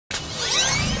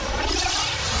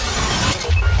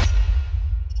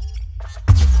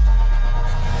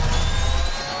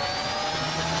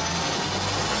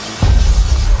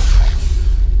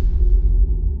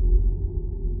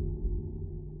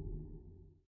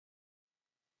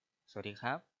สวัสดีค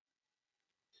รับ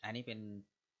อันนี้เป็น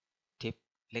ทิป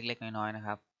เล็กๆน้อยๆนะค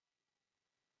รับ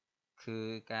คือ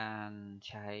การ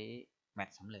ใช้แมท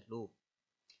สำเร็จรูป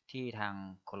ที่ทาง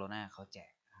โคโรนาเขาแจ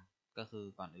กนะครับ ก็คือ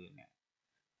ก่อนอื่นเนี่ย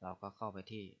เราก็เข้าไป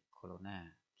ที่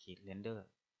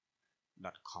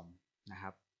corona-render.com นะค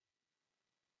รับ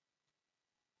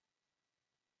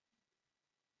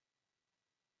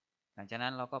หลังจากนั้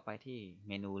นเราก็ไปที่เ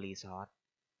มนู Resource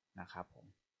นะครับผม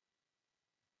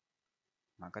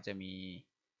มันก็จะมี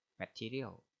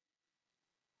Material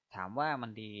ถามว่ามั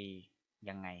นดี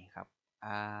ยังไงครับ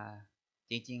อ่า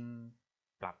จริง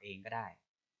ๆปรับเองก็ได้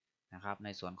นะครับใน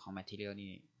ส่วนของ Material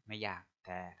นี่ไม่ยากแ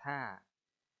ต่ถ้า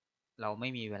เราไม่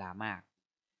มีเวลามาก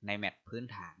ในแมทพื้น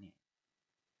ฐานเนี่ย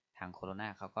ทางโคโรนา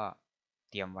เขาก็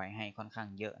เตรียมไว้ให้ค่อนข้าง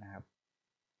เยอะนะครับ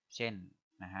เช่น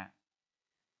นะฮะ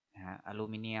อลู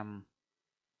มิเนียม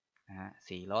นะฮะ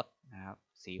สีรถนะครับ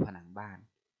สีผนังบ้าน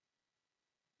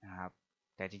นะครับ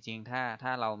แต่จริงๆถ้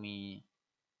าเรามี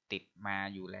ติดมา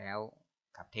อยู่แล้ว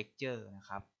กับ texture นะ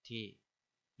ครับที่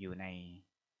อยู่ใน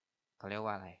เขาเรียก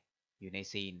ว่าอะไรอยู่ใน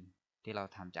ซีนที่เรา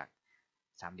ทำจาก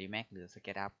 3D Max หรือ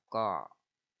SketchUp ก็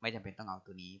ไม่จำเป็นต้องเอา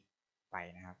ตัวนี้ไป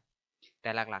นะครับแต่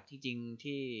หลักๆที่จริง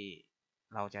ที่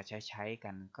เราจะใช้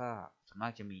กันก็ส่วนมา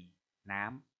กจะมีน้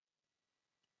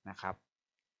ำนะครับ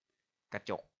กระ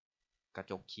จ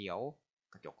กเขียว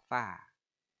กระจกฝ้า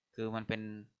คือมันเ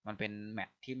ป็นแมท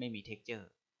ที่ไม่มี texture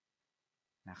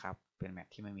นะครับเป็นแมท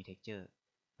ที่ไม่มี texture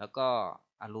แล้วก็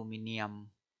อลูมิเนียม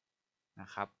นะ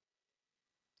ครับ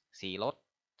สีร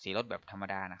ถแบบธรรม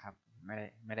ดานะครับไ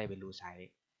ม่ได้เป็นรูไซ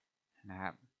ส์นะค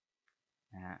รับ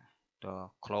นะฮะตัว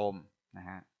โครมนะ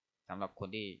ฮะสำหรับคน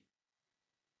ที่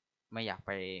ไม่อยากไ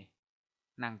ป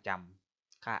นั่งจ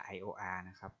ำค่า IOR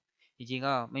นะครับจริงๆ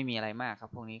ก็ไม่มีอะไรมากครั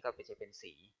บพวกนี้ก็จะเป็น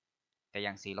สีแต่อ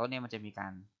ย่างสีรถเนี่ยมันจะมีกา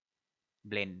ร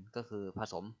เบลนด์ก็คือผ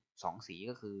สม2สี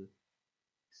ก็คือ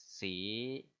สี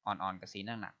อ่อนๆกับสี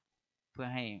หนักๆเพื่อ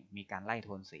ให้มีการไล่โท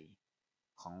นสี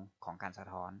ของการสะ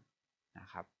ท้อนนะ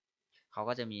ครับเขา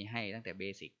ก็จะมีให้ตั้งแต่เบ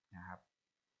สิกนะครับ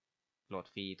โหลด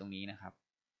ฟรีตรงนี้นะครับ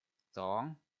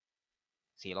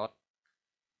2สีรถ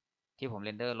ที่ผมเร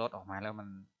นเดอร์รถออกมาแล้วมัน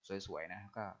สวยๆนะ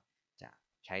ก็จะ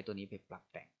ใช้ตัวนี้ไปปรับ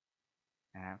แต่ง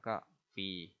นะครับก็ฟรี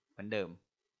เหมือนเดิม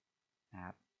นะค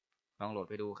รับลองโหลด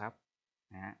ไปดูครับ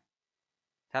นะฮะ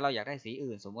ถ้าเราอยากได้สี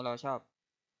อื่นสมมติเราชอบ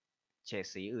เฉด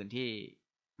สีอื่นที่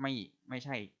ไม่ไม่ใ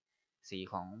ช่สี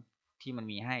ของที่มัน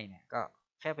มีให้เนี่ยก็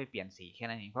แค่ไปเปลี่ยนสีแค่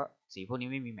นั้นเองเพราะสีพวกนี้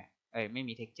ไม่มีแมทไม่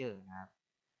มี texture นะครับ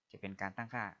จะเป็นการตั้ง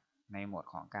ค่าในโหมด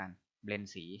ของการเบลน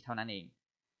สีเท่านั้นเอง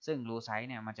ซึ่งรูไซส์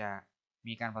เนี่ยมันจะ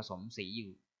มีการผสมสีอ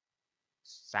ยู่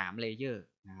3เลเยอร์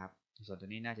นะครับส่วนตัว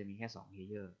นี้น่าจะมีแค่2เล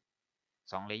เยอร์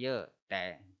เลเยอร์แต่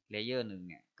เลเยอร์หนึ่ง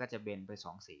เนี่ยก็จะเบนไป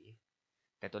2สี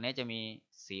แต่ตัวนี้จะมี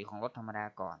สีของรถธรรมดา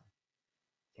ก่อน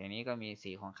ทีนี้ก็มี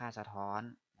สีของค่าสะท้อน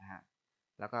นะฮะ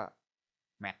แล้วก็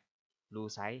แมทรู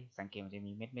ไซส์สังเกตมันจะ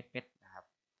มีเม็ดนะครับ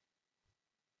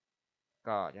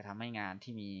ก็จะทำให้งาน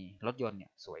ที่มีรถยนต์เนี่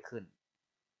ยสวยขึ้น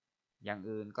อย่าง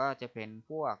อื่นก็จะเป็น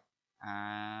พวก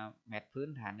แมทพื้น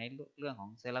ฐานในเรื่องของ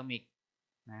เซรามิก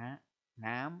นะฮะ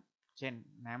น้ำเช่น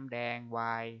น้ำแดงไว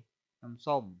น์น้ำ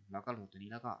ส้มแล้วก็โหลดตัว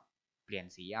นี้แล้วก็เปลี่ยน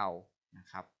สีเอานะ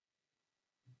ครับ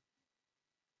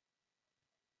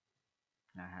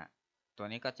นะฮะตัว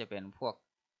นี้ก็จะเป็นพวก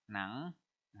หนัง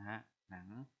นะฮะหนัง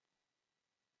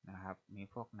นะครับมี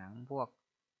พวกหนังพวก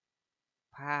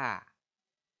ผ้า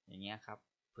อย่างเงี้ยครับ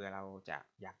เผื่อเราจะ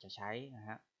อยากจะใช้นะฮ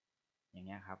ะอย่างเ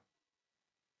งี้ยครับ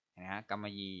นะฮะกำมะ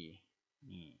หยี่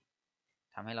นี่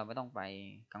ทำให้เราไม่ต้องไป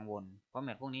กังวลเพราะแม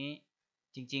ทพวกนี้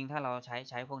จริงๆถ้าเรา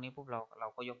ใช้พวกนี้ปุ๊บเรา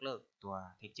ก็ยกเลิกตัว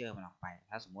texture มันออกไป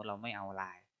ถ้าสมมุติเราไม่เอาล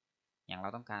ายอย่างเรา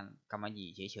ต้องการกำมะหยี่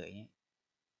เฉยๆ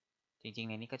จริงๆ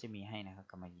ในนี้ก็จะมีให้นะครับ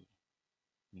กำมะหยี่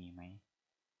มีไหม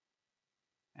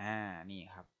นี่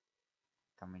ครับ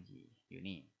กำมะหยี่อยู่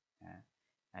นี่นะ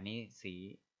อันนี้สี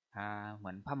เหมื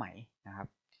อนผ้าไหมนะครับ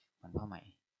เหมือนผ้าไหม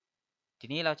ที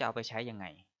นี้เราจะเอาไปใช้ยังไง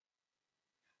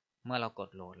เมื่อเรากด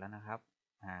โหลดแล้วนะครับ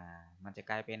มันจะ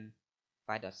กลายเป็นไฟ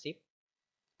ล์ .zip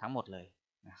ทั้งหมดเลย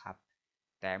นะครับ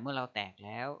แต่เมื่อเราแตก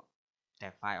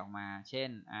ไฟล์ออกมาเช่น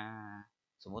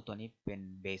สมมติตัวนี้เป็น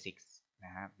basics น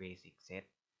ะครับ basic set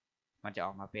มันจะอ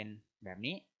อกมาเป็นแบบ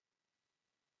นี้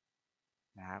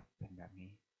นะครับเป็นแบบนี้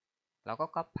เราก็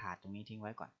ก๊อปผ่านตรงนี้ทิ้งไ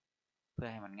ว้ก่อนเพื่อ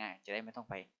ให้มันง่ายจะได้ไม่ต้อง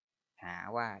ไปหา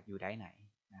ว่าอยู่ได้ไหน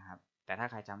นะครับแต่ถ้า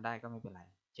ใครจำได้ก็ไม่เป็นไร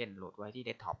เช่นโหลดไว้ที่เด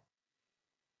สก์ท็อป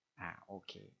โอ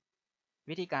เค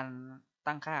วิธีการ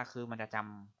ตั้งค่าคือมันจะจ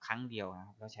ำครั้งเดียวนะค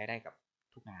รับแล้วใช้ได้กับ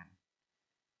ทุกงาน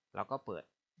เราก็เปิด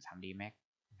 3D Max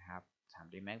นะครับ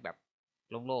 3D Max แบบ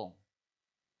โล่ง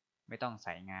ๆไม่ต้องใ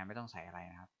ส่งานไม่ต้องใส่อะไร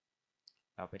นะครับ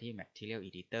เราไปที่ Material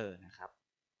Editor นะครับ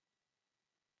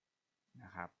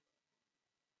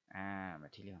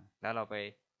material แล้วเราไป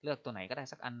เลือกตัวไหนก็ได้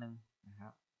สักอันนึงนะครั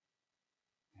บ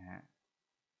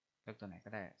เลือกตัวไหนก็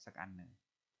ได้สักอันหนึ่ง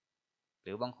ห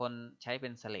รือบางคนใช้เป็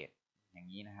นสเลดอย่าง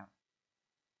นี้นะครับ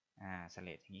สเล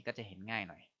ดอย่างนี้ก็จะเห็นง่าย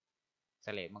หน่อยส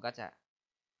เลดมันก็จะ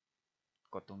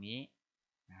กดตรงนี้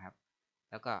นะครับ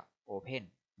แล้วก็ Open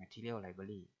Material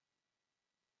Library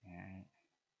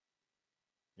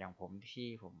อย่างผมที่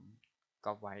ผมก๊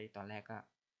อปไว้ตอนแรกก็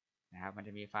นะครับมันจ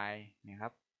ะมีไฟล์นะครั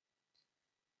บ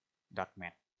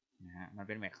 .mat นะฮะมันเ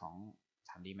ป็นแมทของ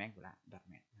 3D Max อยู่แล้ว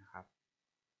 .mat นะครับ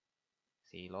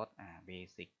สีลด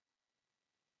basic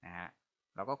นะฮะ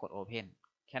เราก็กด Open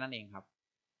แค่นั้นเองครับ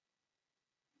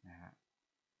นะฮะ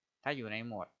ถ้าอยู่ในโ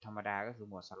หมดธรรมดาก็คือโ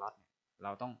หมดสล็อตเร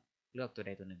าต้องเลือกตัวใ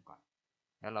ดตัวหนึ่งก่อน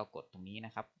แล้วเรากดตรงนี้น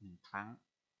ะครับ1 ครั้ง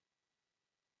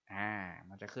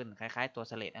มันจะขึ้นคล้ายๆตัว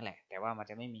สเลดนั่นแหละแต่ว่ามัน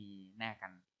จะไม่มีหน้ากั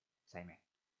นใส่แม็ก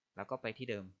แล้วก็ไปที่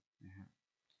เดิมนะครับ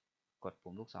กด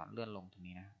ปุ่มลูกศรเลื่อนลงตรง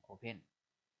นี้นะ Open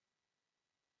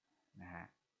นะฮะ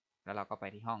แล้วเราก็ไป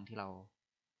ที่ห้องที่เรา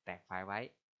แตกไฟล์ไว้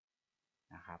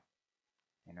นะครับ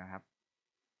เห็นไหมครับ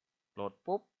โหลด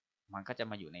ปุ๊บมันก็จะ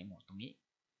มาอยู่ในโหมดตรงนี้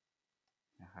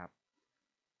นะครับ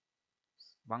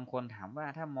บางคนถามว่า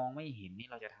ถ้ามองไม่เห็นนี่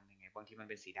เราจะทำยังไงบางทีมัน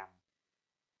เป็นสีด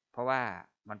ำเพราะว่า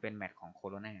มันเป็นแมทของโค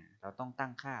โรนาเราต้องตั้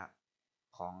งค่า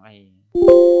ของไอ้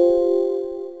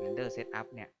render setup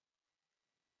เนี่ย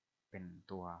เป็น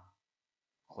ตัว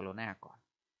โคโรนาก่อน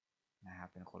นะครับ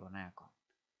เป็นโคโรนาก่อน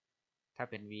ถ้า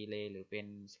เป็น V-Ray หรือเป็น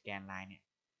สแกนไลน์เนี่ย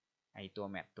ไอตัว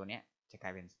แมทตัวเนี้ยจะกลา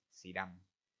ยเป็นสีด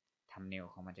ำทำเนล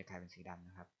ของมันจะกลายเป็นสีดำ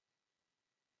นะครับ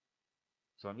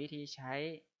ส่วนวิธีใช้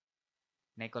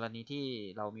ในกรณีที่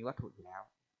เรามีวัตถุอยู่แล้ว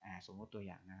สมมติตัวอ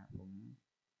ย่างนะครับผม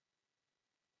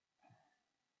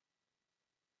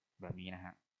แบบนี้นะฮ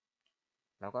ะ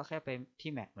เราก็แค่ไป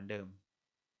ที่แมทเหมือนเดิม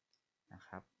นะค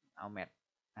รับเอาแมท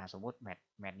สมมติ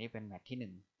แมทนี้เป็นแมท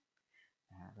ที่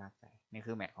1ลากใส่นี่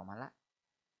คือแมทของมันละ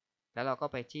แล้วเราก็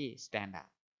ไปที่ standard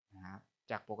นะครับ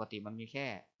จากปกติมันมีแค่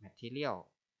material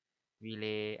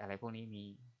relay อะไรพวกนี้มี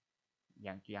อ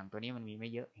ย่างตัวนี้มันมีไม่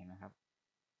เยอะเห็นไหมครับ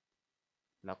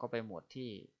เราก็ไปโหมดที่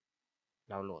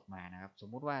เราโหลดมานะครับสม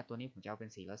มุติว่าตัวนี้ผมจะเอาเป็น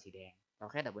สีแล้วสีแดงเรา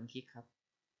แค่ดับเบิลคลิกครับ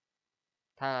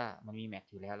ถ้ามันมีแมท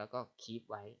อยู่แล้วแล้วก็คีป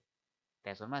ไว้แ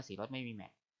ต่ส่วนมากสีรถไม่มีแม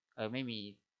ทไม่มี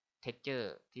texture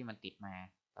ที่มันติดมา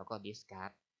เราก็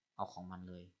discard เอาของมัน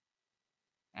เลย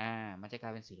มันจะกลา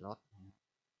ยเป็นสีรถนะ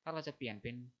ถ้าเราจะเปลี่ยนเ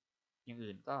ป็นอย่าง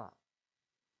อื่นก็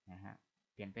นะฮะ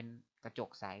เปลี่ยนเป็นกระจก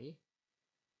ใส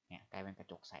เนี่ยกลายเป็นกระ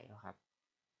จกใสแล้วครับ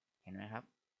เห็นไหมครับ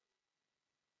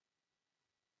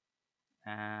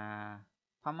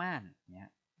ผ้าม่านเนี่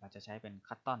ยเราจะใช้เป็น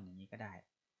คัตตอนอย่างนี้ก็ได้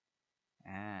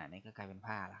นี่ก็กลายเป็น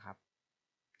ผ้าแล้วครับ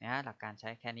นะหลักการใช้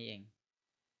แค่นี้เอง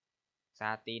ซา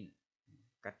ติน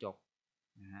กระจก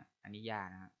นะฮะอันนี้ยา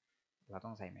นะฮะเราต้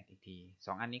องใส่แมทอีกที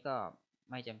2 อันนี้ก็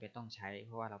ไม่จำเป็นต้องใช้เพ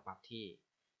ราะว่าเราปรับที่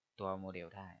ตัวโมเดล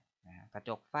ได้นะกระจ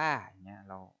กฝ้าอย่างเงี้ย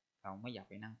เราไม่อยาก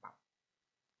ไปนั่งปรับ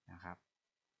นะครับ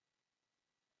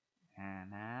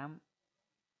น้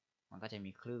ำมันก็จะ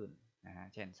มีคลื่นนะฮะ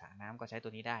เช่นสระน้ำก็ใช้ตั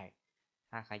วนี้ได้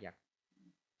ถ้าใครอยาก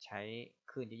ใช้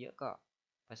คลื่นเยอะๆก็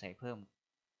ไปใส่เพิ่ม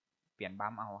เปลี่ยนบั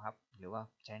มเอาครับหรือว่า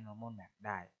ใช้ normal map ไ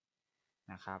ด้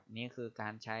นะครับนี่คือกา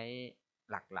รใช้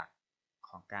หลักๆ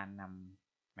ของการน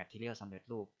ำ material สำเร็จ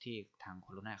รูปที่ทางโค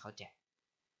โรนาเขาแจก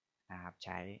นะครับ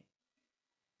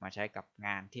มาใช้กับง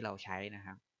านที่เราใช้นะค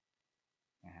รับ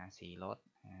สีรถ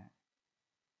น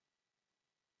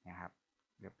ะครับ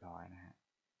เรียบร้อยนะฮะ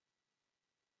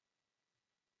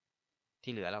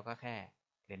ที่เหลือเราก็แค่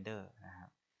เรนเดอร์นะครับ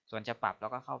ส่วนจะปรับเรา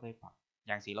ก็เข้าไปปรับอ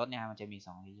ย่างสีรถเนี่ยมันจะมี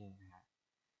2เลเยอร์นะครับ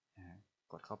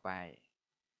กดเข้าไป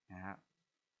นะครับ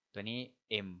ตัวนี้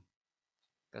M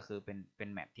ก็คือเป็น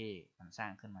แมปที่มันสร้า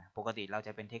งขึ้นมาปกติเราจ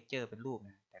ะเป็น texture เป็นรูป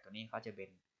นะแต่ตัวนี้เขาจะเ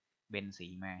ป็นสี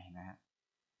มาเห็นไหมฮะ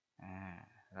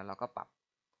แล้วเราก็ปรับ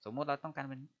สมมุติเราต้องการ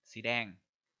เป็นสีแดง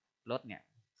รถเนี่ย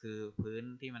คือพื้น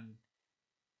ที่มัน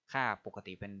ค่าปก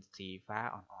ติเป็นสีฟ้า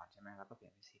อ่อนๆใช่ไหมเราก็เปลี่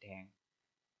ยนเป็นสีแดง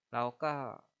เราก็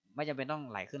ไม่จำเป็นต้อง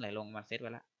ไหลขึ้นไหลลงมันเซตไ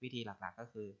ว้แล้ววิธีหลักๆก็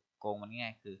คือโกงมันง่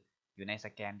ายคืออยู่ในส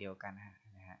แกนเดียวกันน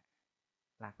ะฮะ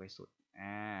ลากไปสุด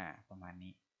ประมาณ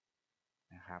นี้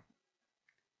นะครับ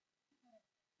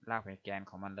ลากไปแกน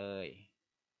ของมันเลย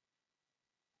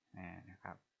นะค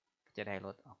รับจะได้ล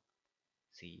ดออก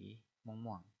สี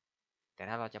ม่วงๆแต่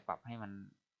ถ้าเราจะปรับให้มัน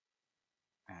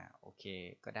โอเค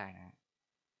ก็ได้นะ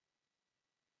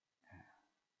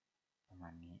ประมา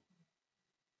ณนี้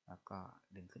แล้วก็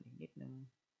ดึงขึ้นอีกนิดนึง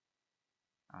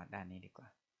ด้านนี้ดีกว่า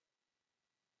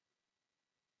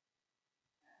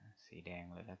สีแดง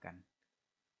เลยแล้วกัน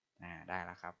ได้แ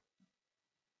ล้วครับ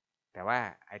แต่ว่า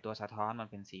ไอตัวสะท้อนมัน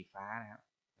เป็นสีฟ้านะครับ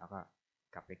เราก็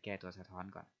กลับไปแก้ตัวสะท้อน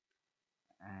ก่อน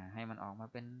ให้มันออกมา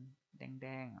เป็นแด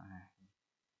งๆน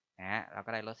ะฮะเราก็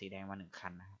ได้รถสีแดงมา1 คั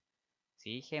นนะครับ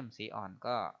สีเข้มสีอ่อน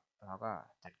ก็เราก็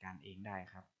จัดการเองได้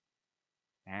ครับ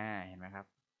เห็นไหมครับ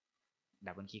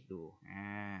ดับเบิลคลิกดู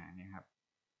นี่ครับ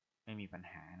ไม่มีปัญ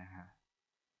หานะครับ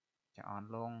จะอ่อน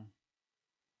ลง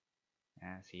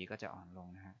สีก็จะอ่อนลง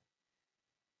นะครับ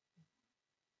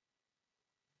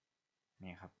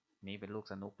นี่ครับนี่เป็นลูก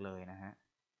สนุกเลยนะฮะ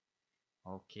โ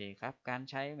อเคครับการ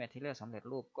ใช้แมทเทียลสำเร็จ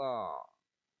รูปก็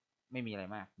ไม่มีอะไร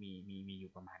มากมีอ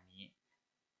ยู่ประมาณนี้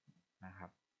นะครั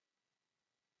บ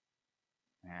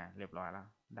เรียบร้อยแล้ว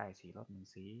ได้สีรถ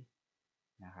1 สี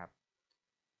นะครับ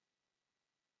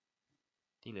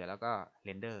ที่เหลือแล้วก็เร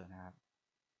นเดอร์นะครับ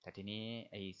แต่ทีนี้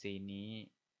ไอซีนนี้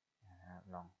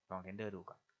ลองเรนเดอร์ดู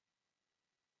ก่อน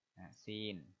ซี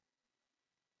น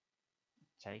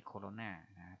ใช้โคโรนา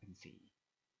เป็นสี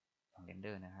ลองเรนเด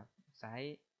อร์นะครับไซ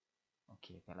ส์โอเค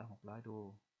ไปแล้ว600ดู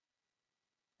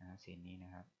ซีนนี้น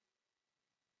ะครับ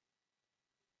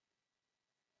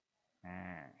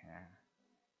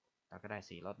เราก็ได้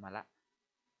สีรถมาละ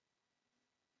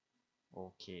โอ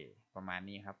เคประมาณ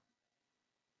นี้ครับ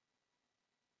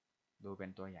ดูเป็น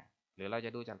ตัวอย่างหรือเราจะ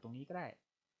ดูจากตรงนี้ก็ได้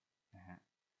นะฮะ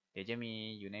เดี๋ยวจะมี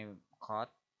อยู่ในคอร์ส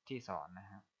ที่สอนนะ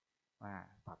ครับว่า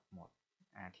ปรับโหมด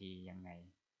RT ยังไง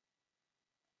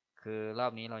คือรอ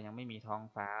บนี้เรายังไม่มีท้อง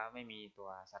ฟ้าไม่มีตัว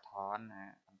สะท้อน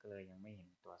มันก็เลยยังไม่เห็น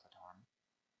ตัวสะท้อน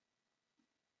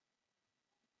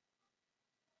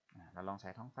เราลองใส่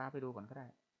ท้องฟ้าไปดูก่อนก็ได้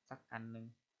สักอันนึง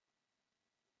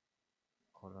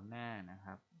โคโรนานะค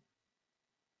รับ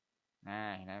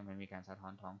เห็นไหมมันมีการสะท้อ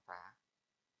นท้องฟ้า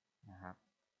นะครับ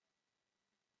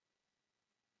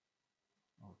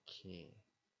โอเค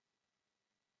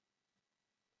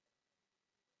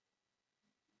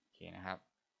นะครับ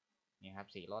นี่ครับ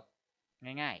สีรถ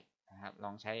ง่ายๆนะครับล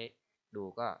องใช้ดู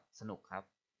ก็สนุกครับ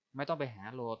ไม่ต้องไปหา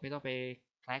โหลดไม่ต้องไป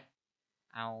แคลก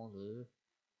เอาหรือ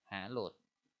หาโหลด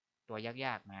ตัวย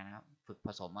ากๆมานะครับฝึกผ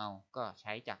สมเอาก็ใ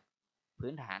ช้จาก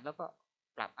พื้นฐานแล้วก็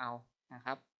ปรับเอานะค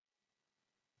รับ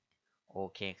โอ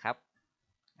เคครับ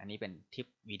อันนี้เป็นทิป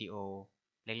วิดีโอ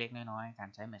เล็กๆน้อยๆการ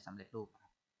ใช้แมทสำเร็จรูป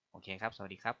โอเคครับสวัส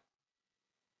ดีครับ